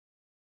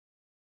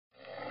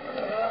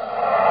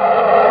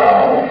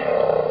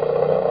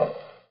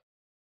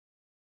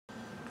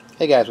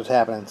Hey guys, what's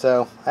happening?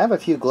 So, I have a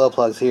few glow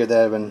plugs here that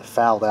have been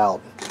fouled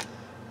out.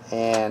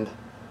 And,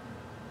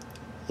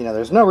 you know,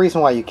 there's no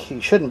reason why you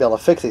shouldn't be able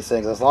to fix these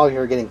things as long as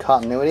you're getting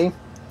continuity.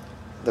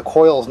 The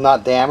coil's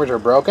not damaged or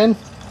broken.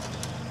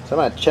 So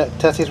I'm going to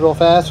test these real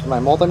fast with my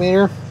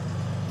multimeter.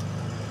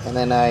 And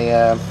then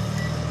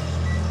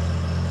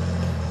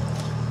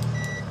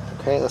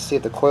okay, let's see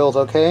if the coil's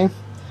okay.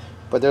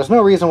 But there's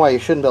no reason why you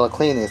shouldn't be able to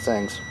clean these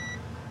things.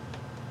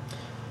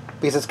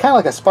 Because it's kind of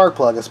like a spark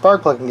plug. A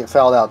spark plug can get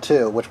fouled out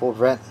too, which will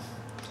prevent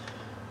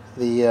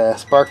the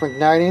spark from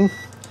igniting.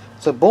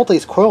 So both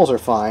these coils are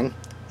fine.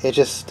 It's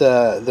just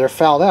they're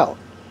fouled out.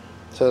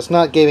 So it's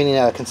not giving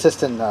a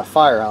consistent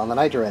fire on the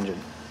nitro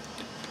engine.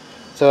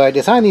 So I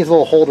designed these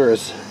little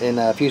holders in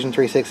Fusion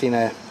 360 and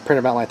I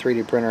printed them out my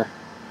 3D printer.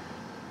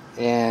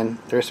 And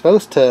they're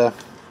supposed to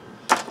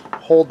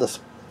hold this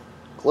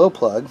glow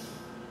plug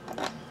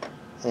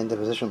into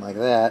position like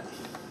that.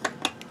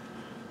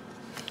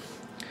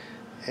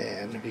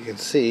 And if you can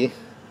see,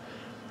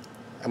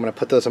 I'm going to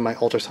put those in my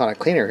ultrasonic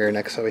cleaner here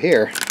next over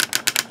here.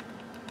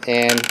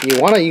 And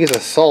you want to use a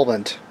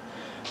solvent,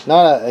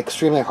 not an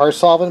extremely harsh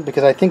solvent,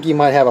 because I think you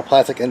might have a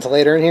plastic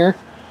insulator in here.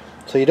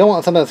 So you don't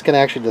want something that's going to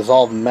actually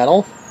dissolve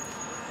metal,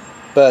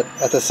 but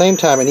at the same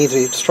time it needs to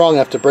be strong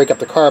enough to break up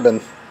the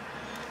carbon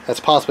that's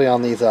possibly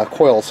on these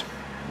coils.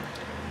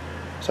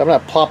 So I'm going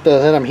to plop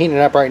those in. I'm heating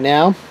it up right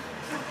now.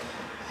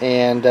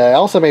 And I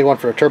also made one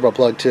for a turbo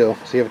plug too.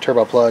 So you have a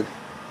turbo plug.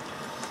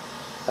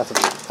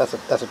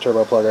 That's a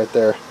turbo plug right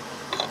there.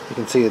 You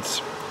can see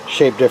it's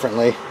shaped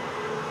differently.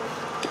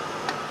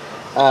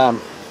 So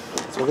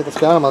we'll get this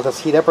going. I'm going to let this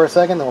heat up for a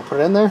second, then we'll put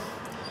it in there.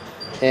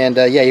 And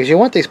yeah, you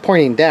want these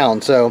pointing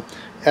down. So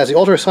as the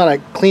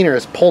ultrasonic cleaner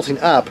is pulsing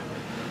up,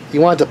 you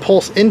want it to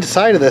pulse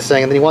inside of this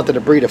thing, and then you want the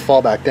debris to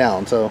fall back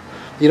down. So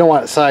you don't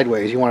want it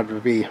sideways. You want it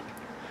to be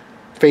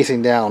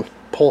facing down,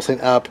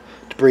 pulsing up,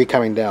 debris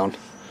coming down.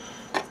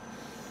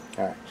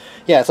 All right.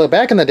 Yeah. So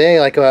back in the day,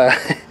 like when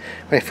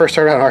I first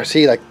started on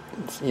RC, like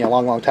a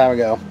long time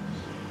ago,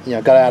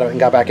 got out of it and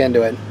got back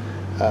into it.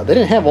 They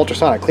didn't have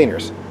ultrasonic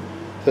cleaners,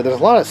 so there's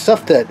a lot of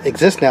stuff that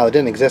exists now that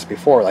didn't exist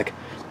before. Like,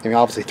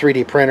 obviously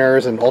 3D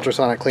printers and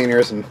ultrasonic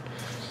cleaners and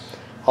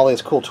all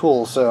these cool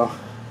tools. So, all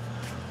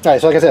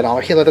right. So like I said, I'll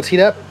let this heat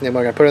up, and then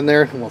we're gonna put it in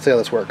there, and we'll see how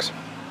this works.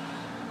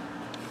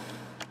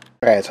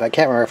 All right. So I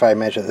can't remember if I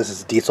mentioned this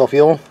is diesel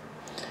fuel,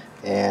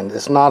 and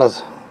it's not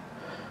as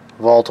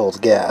volatile as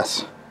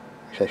gas.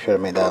 Actually, I should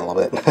have made that a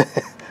little bit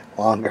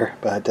longer,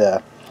 but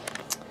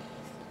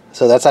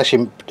so that's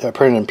actually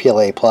printed in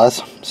PLA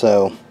plus.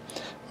 So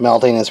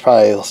melting is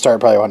will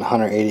start around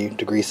 180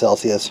 degrees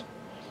Celsius.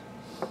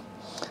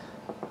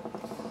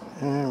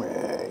 All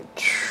right,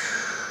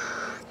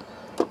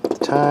 the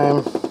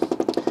time,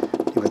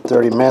 give it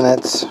 30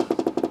 minutes.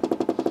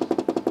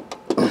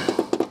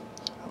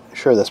 I'm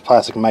sure this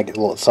plastic might get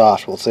a little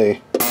soft. We'll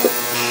see.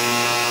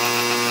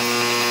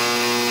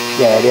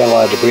 Yeah, I already have a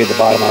lot of debris at the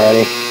bottom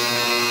already.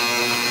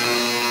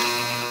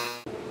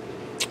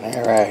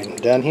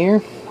 Alright, done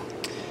here,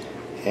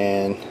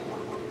 and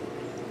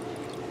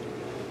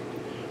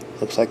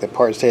looks like the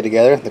parts stay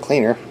together, the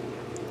cleaner.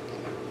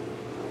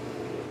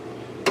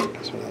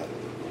 So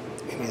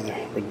any other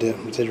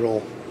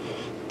residual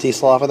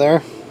diesel off of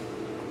there.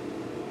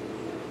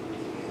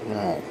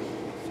 Alright,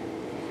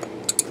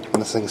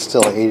 and this thing's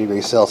still at 80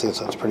 degrees Celsius,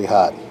 so it's pretty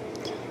hot.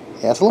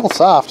 Yeah, it's a little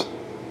soft.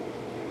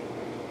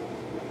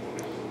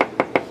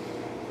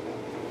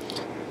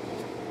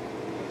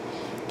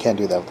 Can't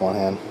do that with one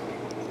hand.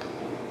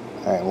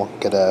 Alright, we'll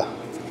get that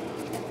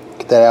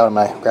out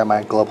and grab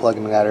my glow plug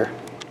and ladder.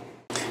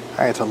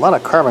 Alright, so a lot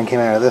of carbon came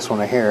out of this one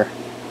right here,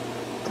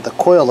 but the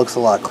coil looks a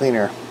lot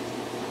cleaner.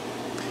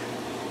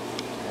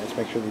 Let's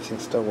make sure these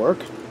things still work.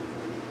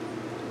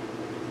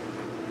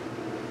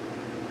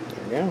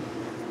 There we go.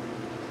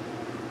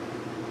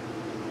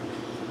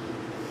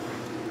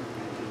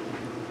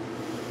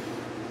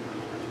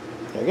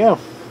 There we go.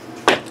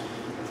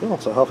 Cool,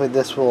 so hopefully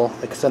this will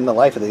extend the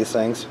life of these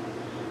things.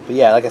 But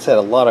yeah, like I said,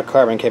 a lot of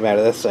carbon came out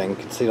of this thing. You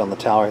can see it on the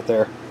towel right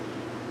there.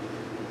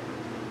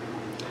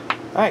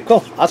 Alright,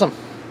 cool. Awesome.